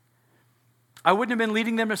 I wouldn't have been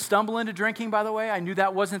leading them to stumble into drinking, by the way. I knew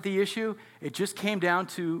that wasn't the issue. It just came down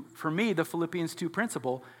to, for me, the Philippians 2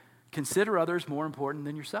 principle, consider others more important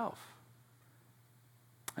than yourself.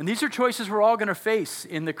 And these are choices we're all going to face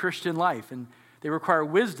in the Christian life, and they require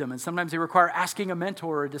wisdom, and sometimes they require asking a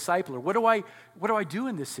mentor or a discipler. What do I do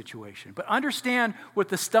in this situation? But understand what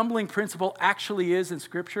the stumbling principle actually is in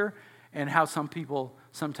Scripture and how some people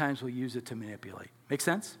sometimes will use it to manipulate. Make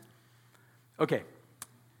sense? Okay.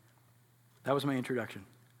 That was my introduction.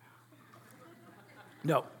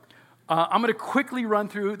 No. I'm going to quickly run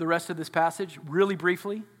through the rest of this passage really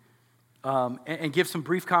briefly and give some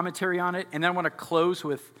brief commentary on it. And then I want to close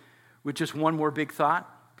with just one more big thought,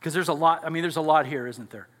 because there's a lot. I mean, there's a lot here, isn't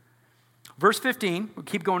there? Verse 15, we'll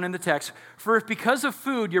keep going in the text. For if because of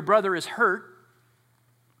food your brother is hurt,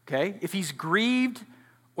 okay, if he's grieved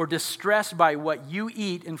or distressed by what you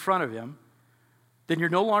eat in front of him, then you're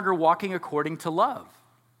no longer walking according to love.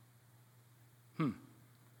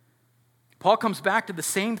 Paul comes back to the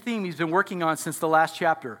same theme he's been working on since the last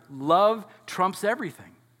chapter. Love trumps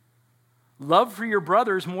everything. Love for your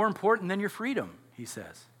brother is more important than your freedom, he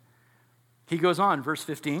says. He goes on, verse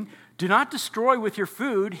 15, do not destroy with your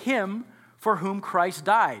food him for whom Christ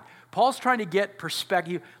died. Paul's trying to get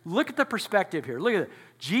perspective. Look at the perspective here. Look at it.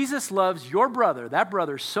 Jesus loves your brother, that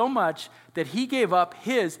brother, so much that he gave up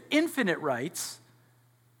his infinite rights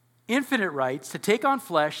to take on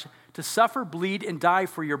flesh, to suffer, bleed, and die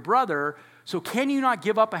for your brother. So can you not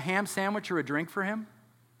give up a ham sandwich or a drink for him?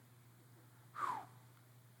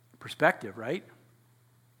 Perspective, right?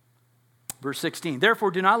 Verse 16,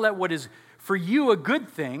 therefore do not let what is for you a good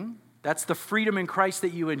thing, that's the freedom in Christ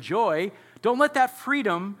that you enjoy, don't let that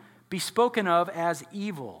freedom be spoken of as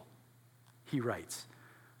evil, he writes.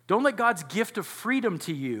 Don't let God's gift of freedom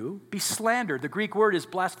to you be slandered. The Greek word is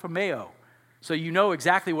blasphemeo, so you know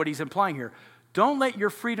exactly what he's implying here. Don't let your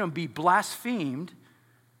freedom be blasphemed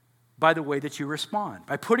by the way that you respond.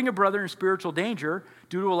 By putting a brother in spiritual danger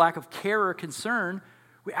due to a lack of care or concern,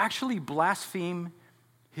 we actually blaspheme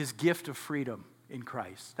his gift of freedom in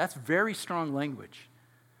Christ. That's very strong language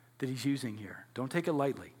that he's using here. Don't take it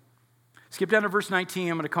lightly. Skip down to verse 19.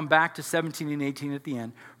 I'm going to come back to 17 and 18 at the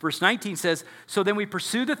end. Verse 19 says, so then we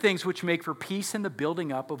pursue the things which make for peace and the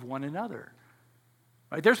building up of one another.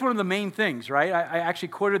 Right? There's one of the main things, right? I actually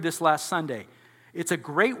quoted this last Sunday. It's a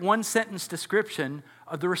great one-sentence description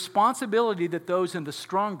of the responsibility that those in the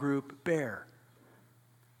strong group bear.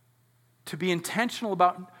 To be intentional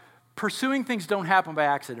about pursuing things don't happen by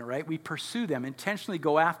accident, right? We pursue them, intentionally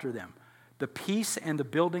go after them. The peace and the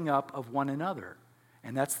building up of one another.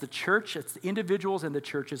 And that's the church, it's the individuals and the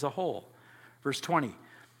church as a whole. Verse 20.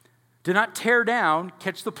 Do not tear down,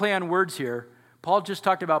 catch the play on words here. Paul just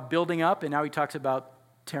talked about building up, and now he talks about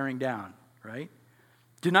tearing down, right?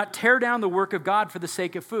 Do not tear down the work of God for the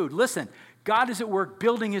sake of food. Listen, God is at work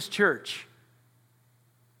building his church.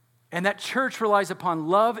 And that church relies upon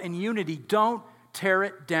love and unity. Don't tear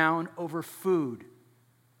it down over food.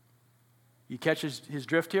 You catch his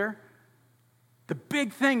drift here? The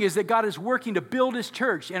big thing is that God is working to build his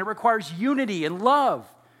church, and it requires unity and love.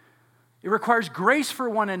 It requires grace for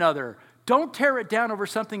one another. Don't tear it down over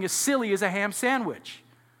something as silly as a ham sandwich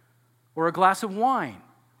or a glass of wine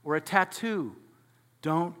or a tattoo.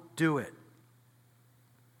 Don't do it.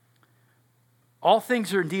 All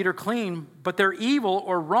things are indeed clean, but they're evil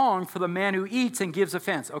or wrong for the man who eats and gives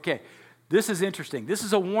offense. Okay, this is interesting. This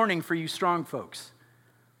is a warning for you strong folks.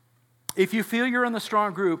 If you feel you're in the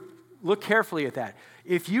strong group, look carefully at that.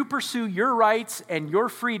 If you pursue your rights and your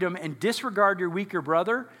freedom and disregard your weaker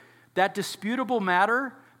brother, that disputable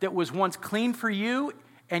matter that was once clean for you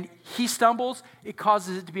and he stumbles, it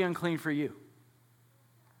causes it to be unclean for you.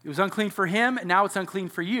 It was unclean for him, and now it's unclean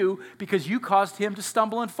for you because you caused him to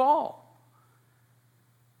stumble and fall.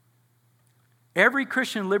 Every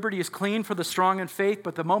Christian liberty is clean for the strong in faith,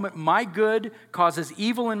 but the moment my good causes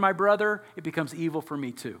evil in my brother, it becomes evil for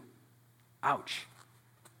me too. Ouch.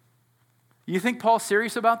 You think Paul's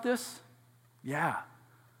serious about this? Yeah.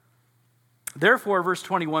 Therefore, verse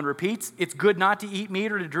 21 repeats, it's good not to eat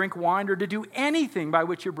meat or to drink wine or to do anything by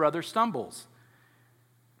which your brother stumbles.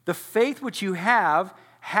 The faith which you have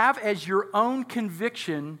as your own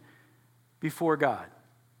conviction before God.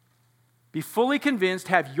 Be fully convinced,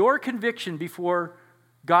 have your conviction before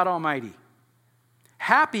God Almighty.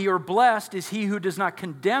 Happy or blessed is he who does not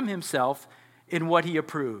condemn himself in what he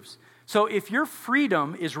approves. So if your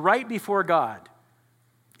freedom is right before God,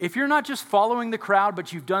 if you're not just following the crowd,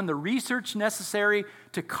 but you've done the research necessary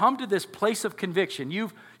to come to this place of conviction,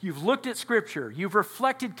 you've looked at Scripture, you've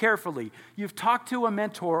reflected carefully, you've talked to a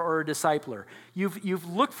mentor or a discipler, you've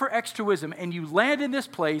looked for extra wisdom, and you land in this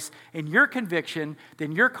place in your conviction,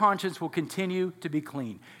 then your conscience will continue to be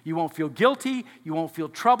clean. You won't feel guilty, you won't feel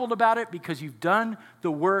troubled about it because you've done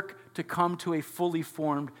the work to come to a fully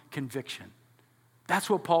formed conviction. That's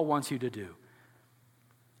what Paul wants you to do.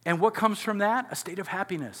 And what comes from that? A state of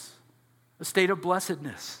happiness, a state of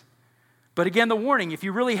blessedness. But again, the warning, if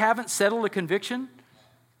you really haven't settled a conviction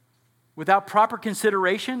without proper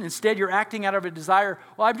consideration, instead you're acting out of a desire,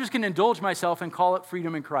 well, I'm just going to indulge myself and call it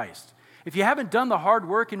freedom in Christ. If you haven't done the hard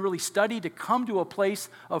work and really studied to come to a place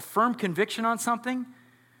of firm conviction on something,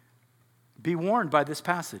 be warned by this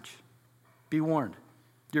passage. Be warned.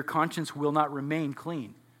 Your conscience will not remain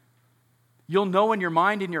clean. You'll know in your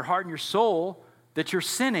mind, in your heart, in your soul that you're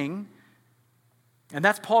sinning. And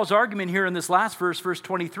that's Paul's argument here in this last verse, verse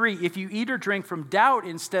 23. If you eat or drink from doubt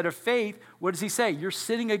instead of faith, what does he say? You're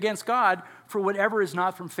sinning against God, for whatever is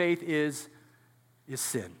not from faith is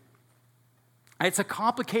sin. It's a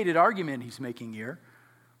complicated argument he's making here,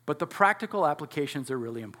 but the practical applications are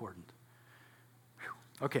really important.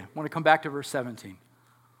 Okay, I want to come back to verse 17.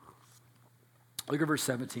 Look at verse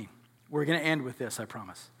 17. We're going to end with this, I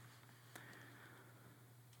promise.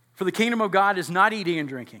 For the kingdom of God is not eating and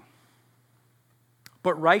drinking,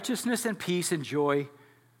 but righteousness and peace and joy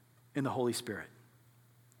in the Holy Spirit.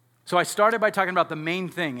 So I started by talking about the main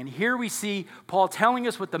thing, and here we see Paul telling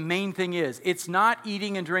us what the main thing is. It's not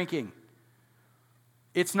eating and drinking.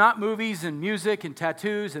 It's not movies and music and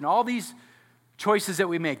tattoos and all these choices that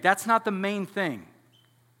we make. That's not the main thing.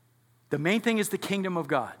 The main thing is the kingdom of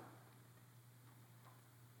God.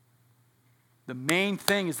 The main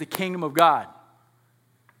thing is the kingdom of God.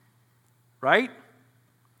 Right?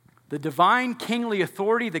 The divine kingly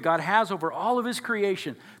authority that God has over all of his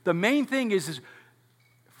creation. The main thing is,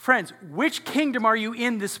 friends, which kingdom are you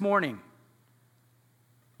in this morning?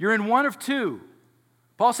 You're in one of two.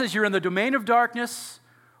 Paul says you're in the domain of darkness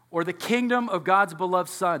or the kingdom of God's beloved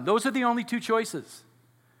Son. Those are the only two choices.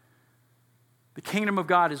 The kingdom of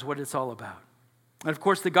God is what it's all about. And of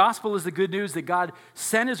course, the gospel is the good news that God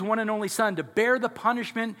sent his one and only Son to bear the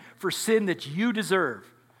punishment for sin that you deserve.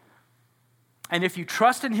 And if you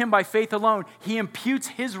trust in him by faith alone, he imputes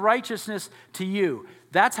his righteousness to you.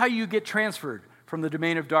 That's how you get transferred from the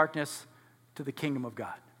domain of darkness to the kingdom of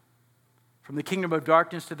God. From the kingdom of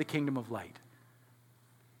darkness to the kingdom of light.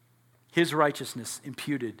 His righteousness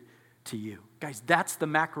imputed to you. Guys, that's the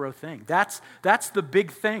macro thing. That's the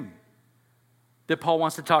big thing that Paul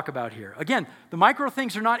wants to talk about here. Again, the micro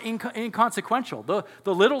things are not inconsequential. The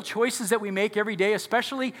little choices that we make every day,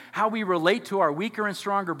 especially how we relate to our weaker and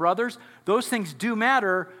stronger brothers, those things do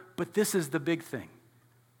matter, but this is the big thing.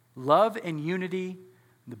 Love and unity,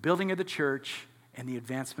 the building of the church, and the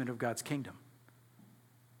advancement of God's kingdom.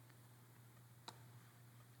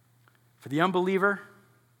 For the unbeliever,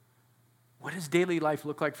 what does daily life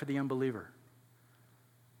look like for the unbeliever?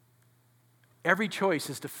 Every choice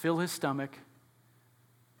is to fill his stomach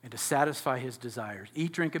and to satisfy his desires.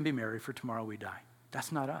 Eat, drink, and be merry, for tomorrow we die.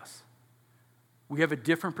 That's not us. We have a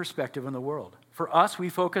different perspective on the world. For us, we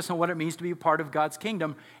focus on what it means to be a part of God's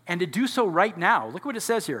kingdom and to do so right now. Look what it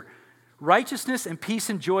says here. Righteousness and peace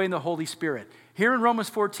and joy in the Holy Spirit. Here in Romans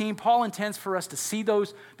 14, Paul intends for us to see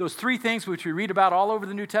those three things which we read about all over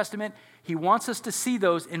the New Testament. He wants us to see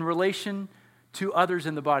those in relation to others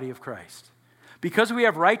in the body of Christ. Because we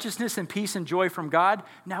have righteousness and peace and joy from God,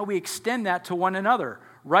 now we extend that to one another.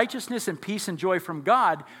 Righteousness and peace and joy from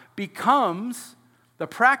God becomes the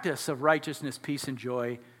practice of righteousness, peace, and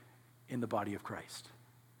joy in the body of Christ.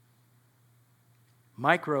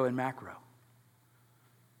 Micro and macro.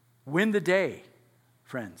 Win the day,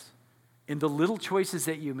 friends, in the little choices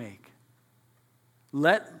that you make.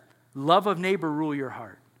 Let love of neighbor rule your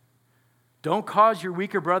heart. Don't cause your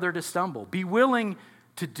weaker brother to stumble. Be willing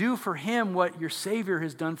to do for him what your Savior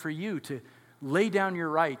has done for you, to lay down your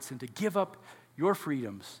rights and to give up your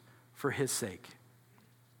freedoms for his sake.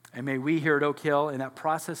 And may we here at Oak Hill, in that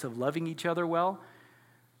process of loving each other well,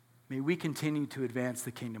 may we continue to advance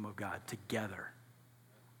the kingdom of God together.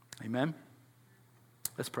 Amen?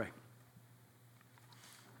 Let's pray.